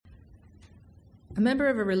A member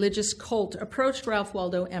of a religious cult approached Ralph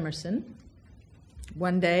Waldo Emerson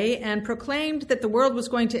one day and proclaimed that the world was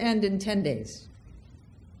going to end in 10 days.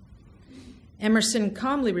 Emerson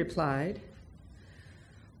calmly replied,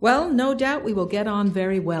 "Well, no doubt we will get on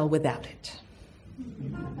very well without it."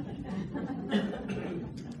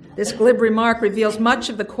 This glib remark reveals much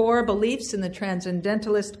of the core beliefs in the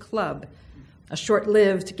Transcendentalist Club, a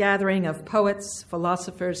short-lived gathering of poets,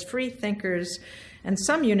 philosophers, free thinkers, and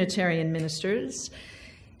some Unitarian ministers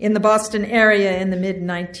in the Boston area in the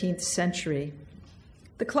mid-19th century.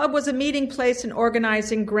 The club was a meeting place and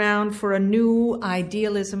organizing ground for a new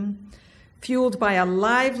idealism, fueled by a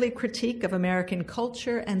lively critique of American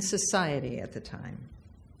culture and society at the time.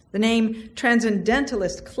 The name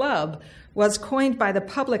Transcendentalist Club was coined by the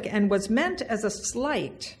public and was meant as a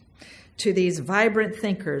slight to these vibrant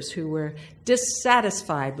thinkers who were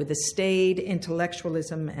dissatisfied with the staid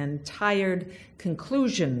intellectualism and tired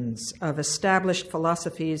conclusions of established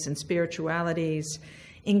philosophies and spiritualities,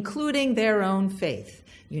 including their own faith,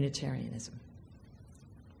 Unitarianism.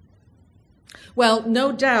 Well,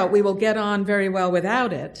 no doubt we will get on very well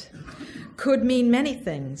without it could mean many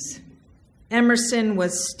things. Emerson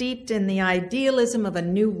was steeped in the idealism of a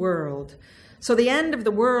new world, so the end of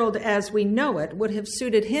the world as we know it would have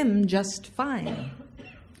suited him just fine.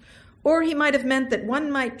 Or he might have meant that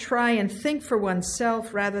one might try and think for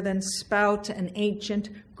oneself rather than spout an ancient,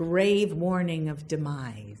 grave warning of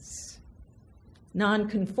demise.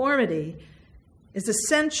 Nonconformity is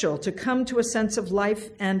essential to come to a sense of life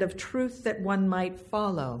and of truth that one might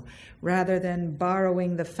follow, rather than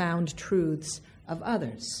borrowing the found truths of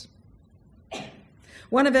others.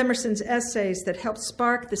 One of Emerson's essays that helped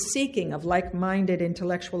spark the seeking of like-minded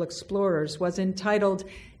intellectual explorers was entitled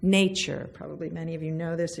Nature. Probably many of you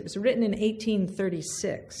know this. It was written in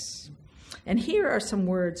 1836. And here are some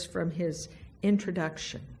words from his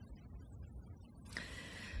introduction.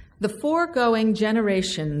 The foregoing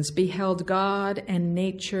generations beheld God and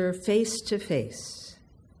nature face to face,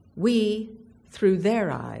 we through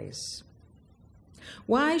their eyes.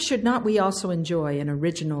 Why should not we also enjoy an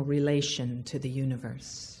original relation to the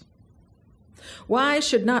universe? Why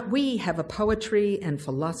should not we have a poetry and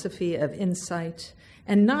philosophy of insight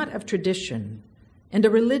and not of tradition, and a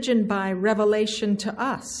religion by revelation to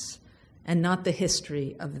us and not the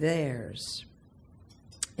history of theirs?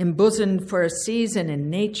 Embosomed for a season in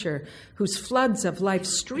nature, whose floods of life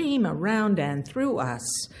stream around and through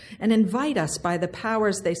us and invite us by the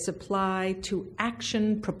powers they supply to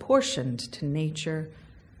action proportioned to nature,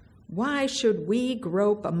 why should we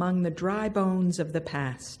grope among the dry bones of the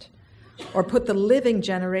past or put the living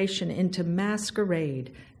generation into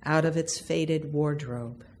masquerade out of its faded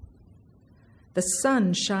wardrobe? The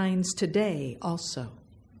sun shines today also.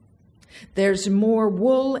 There's more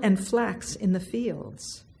wool and flax in the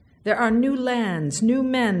fields. There are new lands, new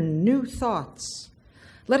men, new thoughts.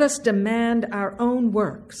 Let us demand our own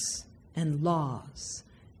works and laws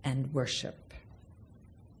and worship.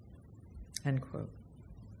 End quote.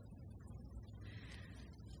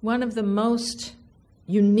 One of the most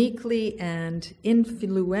uniquely and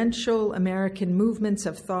influential American movements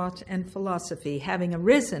of thought and philosophy having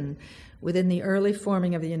arisen within the early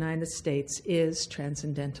forming of the United States is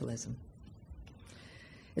Transcendentalism.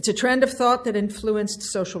 It's a trend of thought that influenced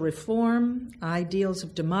social reform, ideals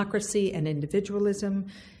of democracy and individualism,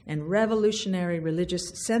 and revolutionary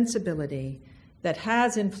religious sensibility that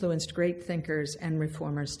has influenced great thinkers and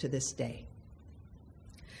reformers to this day.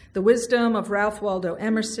 The wisdom of Ralph Waldo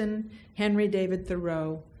Emerson, Henry David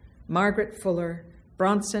Thoreau, Margaret Fuller,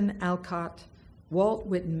 Bronson Alcott, Walt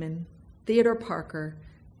Whitman, Theodore Parker,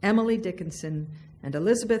 Emily Dickinson, and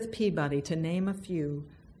Elizabeth Peabody, to name a few,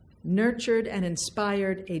 nurtured and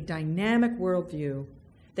inspired a dynamic worldview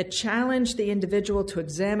that challenged the individual to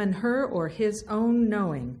examine her or his own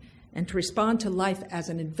knowing and to respond to life as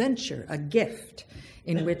an adventure, a gift,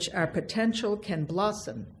 in which our potential can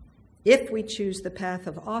blossom if we choose the path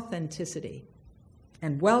of authenticity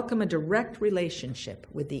and welcome a direct relationship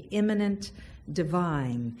with the immanent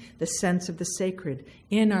divine, the sense of the sacred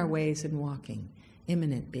in our ways and walking,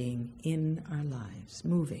 immanent being in our lives,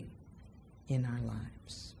 moving in our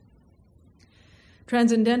lives.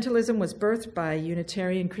 Transcendentalism was birthed by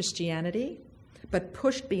Unitarian Christianity, but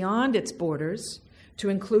pushed beyond its borders to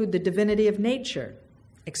include the divinity of nature,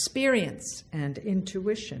 experience, and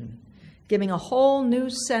intuition, giving a whole new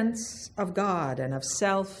sense of God and of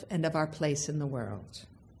self and of our place in the world.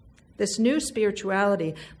 This new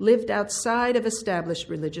spirituality lived outside of established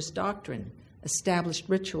religious doctrine, established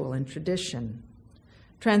ritual and tradition.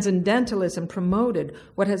 Transcendentalism promoted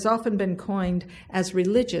what has often been coined as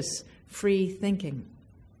religious free thinking.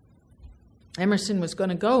 Emerson was going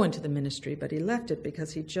to go into the ministry, but he left it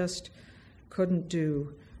because he just couldn't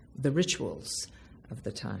do the rituals of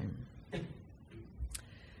the time.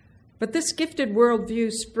 But this gifted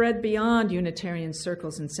worldview spread beyond Unitarian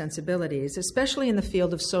circles and sensibilities, especially in the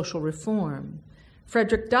field of social reform.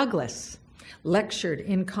 Frederick Douglass lectured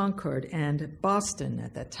in Concord and Boston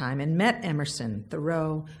at that time and met Emerson,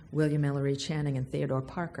 Thoreau, William Ellery Channing, and Theodore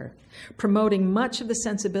Parker, promoting much of the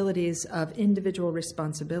sensibilities of individual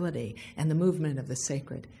responsibility and the movement of the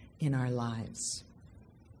sacred in our lives.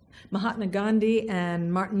 Mahatma Gandhi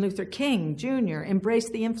and Martin Luther King Jr.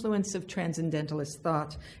 embraced the influence of transcendentalist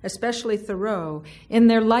thought, especially Thoreau, in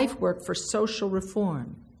their life work for social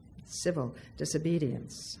reform, civil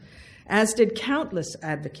disobedience, as did countless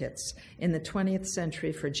advocates in the 20th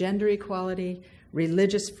century for gender equality,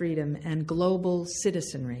 religious freedom, and global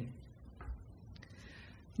citizenry.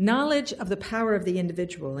 Knowledge of the power of the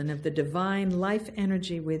individual and of the divine life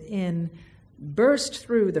energy within burst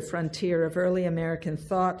through the frontier of early American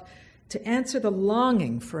thought to answer the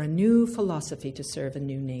longing for a new philosophy to serve a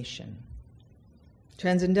new nation.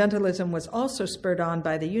 Transcendentalism was also spurred on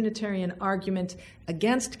by the Unitarian argument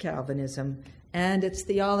against Calvinism and its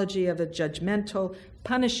theology of a judgmental,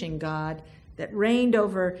 punishing God that reigned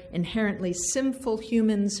over inherently sinful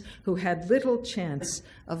humans who had little chance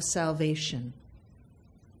of salvation.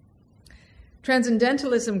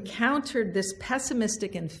 Transcendentalism countered this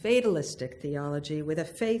pessimistic and fatalistic theology with a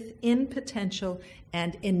faith in potential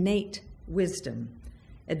and innate wisdom,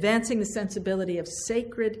 advancing the sensibility of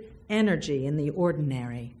sacred energy in the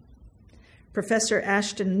ordinary. Professor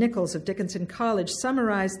Ashton Nichols of Dickinson College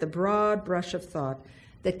summarized the broad brush of thought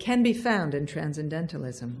that can be found in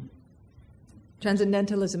Transcendentalism.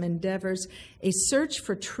 Transcendentalism endeavors a search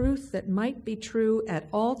for truth that might be true at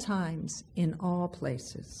all times, in all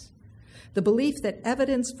places. The belief that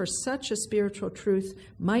evidence for such a spiritual truth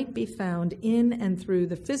might be found in and through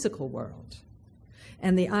the physical world,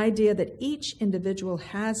 and the idea that each individual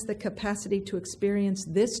has the capacity to experience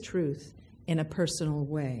this truth in a personal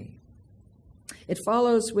way. It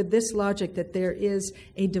follows with this logic that there is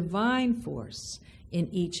a divine force in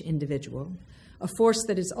each individual, a force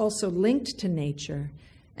that is also linked to nature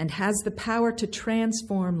and has the power to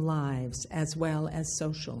transform lives as well as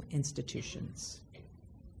social institutions.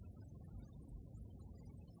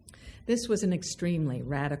 This was an extremely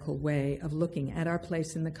radical way of looking at our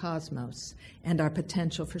place in the cosmos and our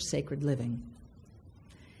potential for sacred living.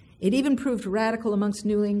 It even proved radical amongst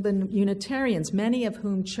New England Unitarians, many of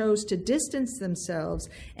whom chose to distance themselves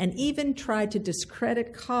and even tried to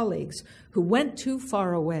discredit colleagues who went too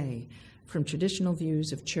far away from traditional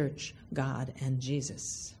views of church, God, and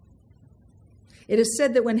Jesus. It is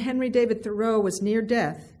said that when Henry David Thoreau was near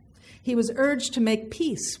death, he was urged to make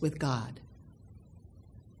peace with God.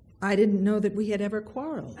 "I didn't know that we had ever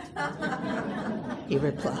quarreled," he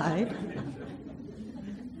replied.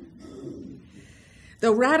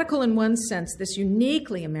 Though radical in one sense, this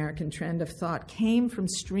uniquely American trend of thought came from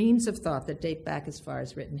streams of thought that date back as far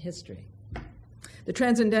as written history. The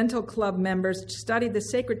Transcendental Club members studied the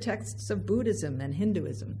sacred texts of Buddhism and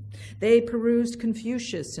Hinduism. They perused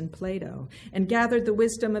Confucius and Plato and gathered the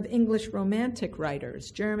wisdom of English Romantic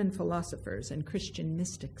writers, German philosophers, and Christian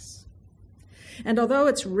mystics. And although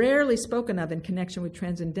it's rarely spoken of in connection with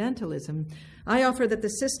Transcendentalism, I offer that the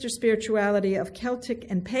sister spirituality of Celtic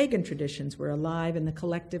and pagan traditions were alive in the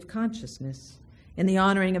collective consciousness, in the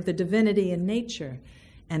honoring of the divinity in nature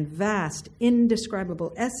and vast,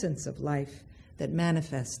 indescribable essence of life that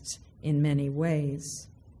manifests in many ways.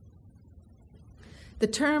 The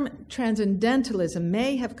term transcendentalism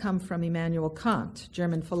may have come from Immanuel Kant,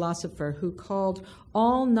 German philosopher, who called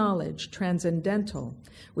all knowledge transcendental,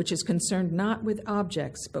 which is concerned not with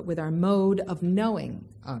objects, but with our mode of knowing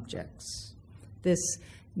objects. This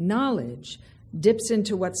knowledge dips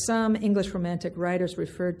into what some English Romantic writers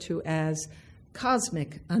referred to as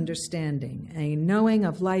cosmic understanding, a knowing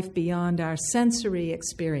of life beyond our sensory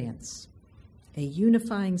experience, a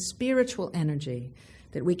unifying spiritual energy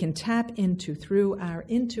that we can tap into through our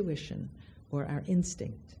intuition or our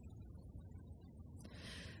instinct.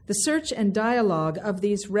 The search and dialogue of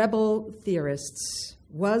these rebel theorists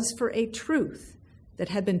was for a truth that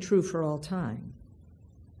had been true for all time,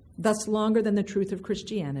 thus longer than the truth of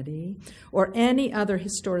Christianity or any other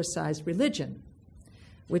historicized religion,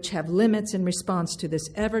 which have limits in response to this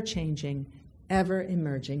ever-changing,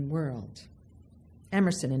 ever-emerging world.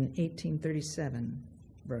 Emerson in 1837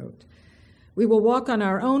 wrote, "We will walk on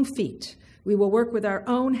our own feet. We will work with our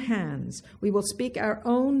own hands. We will speak our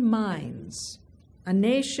own minds. a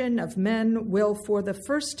nation of men will for the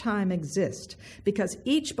first time exist because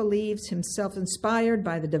each believes himself inspired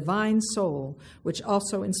by the divine soul, which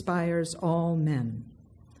also inspires all men.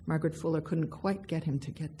 Margaret Fuller couldn't quite get him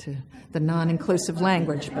to get to the non-inclusive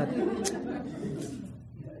language, but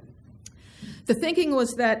the thinking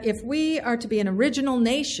was that if we are to be an original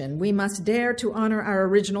nation, we must dare to honor our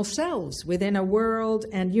original selves within a world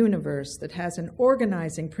and universe that has an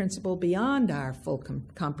organizing principle beyond our full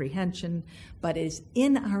comprehension, but is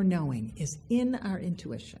in our knowing, is in our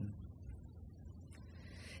intuition.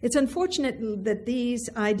 It's unfortunate that these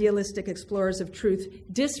idealistic explorers of truth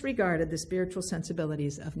disregarded the spiritual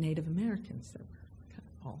sensibilities of Native Americans that were kind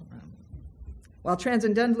of all around. While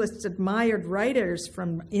transcendentalists admired writers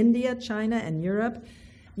from India, China, and Europe,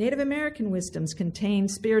 Native American wisdoms contained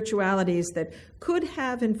spiritualities that could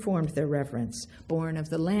have informed their reverence, born of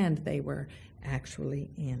the land they were actually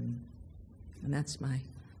in. And that's my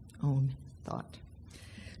own thought.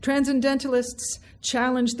 Transcendentalists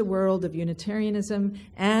challenged the world of Unitarianism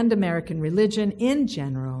and American religion in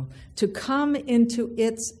general to come into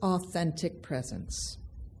its authentic presence,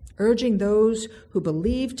 urging those who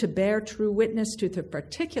believe to bear true witness to the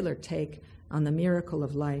particular take on the miracle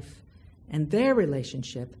of life and their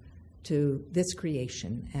relationship to this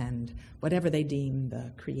creation and whatever they deem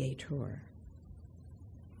the creator.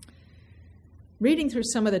 Reading through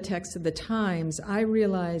some of the texts of the times, I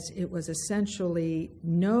realized it was essentially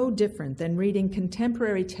no different than reading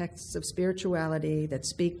contemporary texts of spirituality that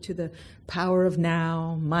speak to the power of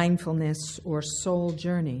now, mindfulness, or soul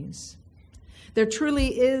journeys. There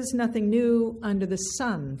truly is nothing new under the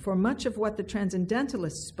sun, for much of what the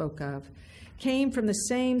Transcendentalists spoke of came from the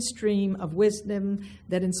same stream of wisdom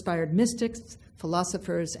that inspired mystics,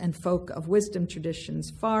 philosophers, and folk of wisdom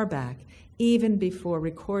traditions far back, even before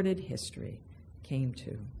recorded history came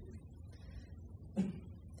to.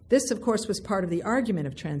 This, of course, was part of the argument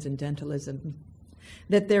of Transcendentalism,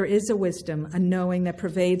 that there is a wisdom, a knowing that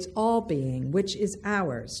pervades all being, which is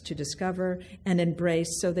ours to discover and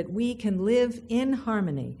embrace so that we can live in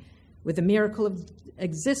harmony with the miracle of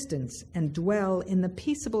existence and dwell in the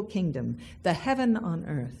peaceable kingdom, the heaven on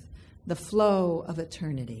earth, the flow of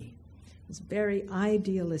eternity. It's a very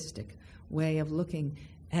idealistic way of looking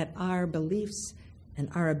at our beliefs and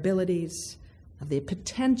our abilities, of the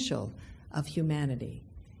potential of humanity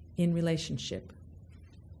in relationship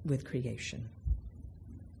with creation.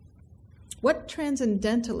 What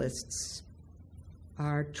transcendentalists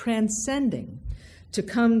are transcending to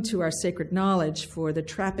come to our sacred knowledge for the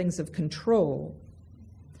trappings of control,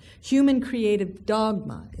 human creative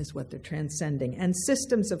dogma is what they're transcending, and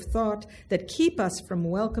systems of thought that keep us from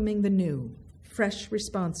welcoming the new, fresh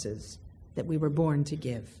responses that we were born to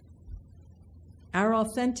give. Our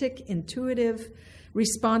authentic, intuitive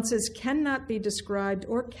responses cannot be described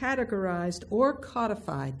or categorized or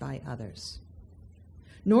codified by others,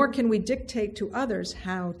 nor can we dictate to others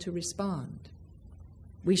how to respond.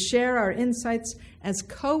 We share our insights as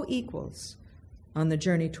co-equals on the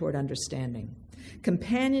journey toward understanding,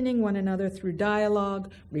 companioning one another through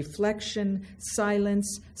dialogue, reflection,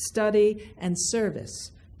 silence, study, and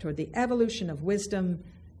service toward the evolution of wisdom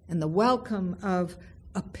and the welcome of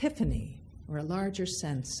epiphany, or a larger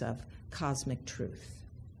sense of cosmic truth.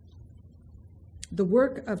 The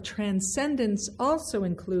work of transcendence also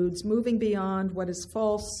includes moving beyond what is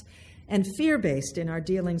false and fear-based in our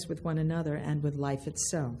dealings with one another and with life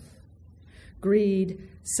itself. Greed,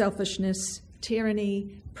 selfishness,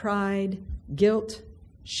 tyranny, pride, guilt,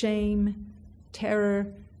 shame,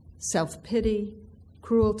 terror, self-pity,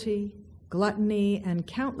 cruelty, gluttony, and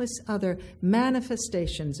countless other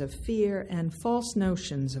manifestations of fear and false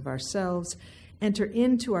notions of ourselves enter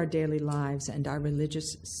into our daily lives and our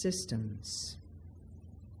religious systems.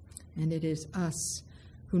 And it is us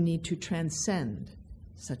who need to transcend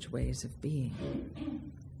such ways of being.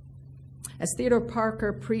 As Theodore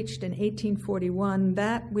Parker preached in 1841,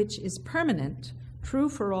 that which is permanent, true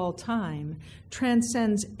for all time,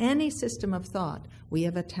 transcends any system of thought we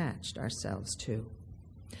have attached ourselves to.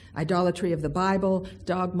 Idolatry of the Bible,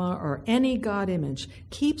 dogma, or any God image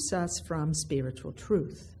keeps us from spiritual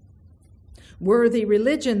truth. Worthy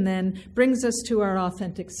religion, then, brings us to our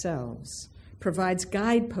authentic selves, provides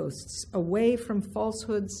guideposts away from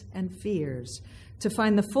falsehoods and fears to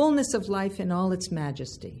find the fullness of life in all its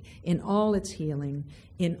majesty, in all its healing,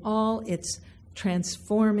 in all its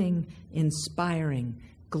transforming, inspiring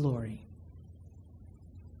glory.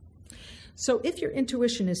 So if your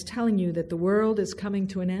intuition is telling you that the world is coming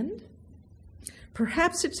to an end,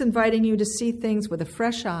 perhaps it's inviting you to see things with a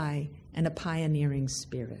fresh eye and a pioneering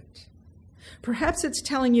spirit. Perhaps it's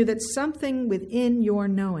telling you that something within your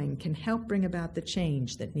knowing can help bring about the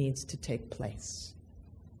change that needs to take place.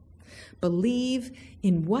 Believe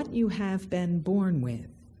in what you have been born with,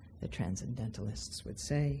 the transcendentalists would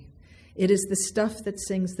say. It is the stuff that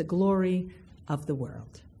sings the glory of the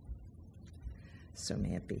world. So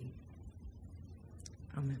may it be.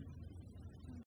 Amen.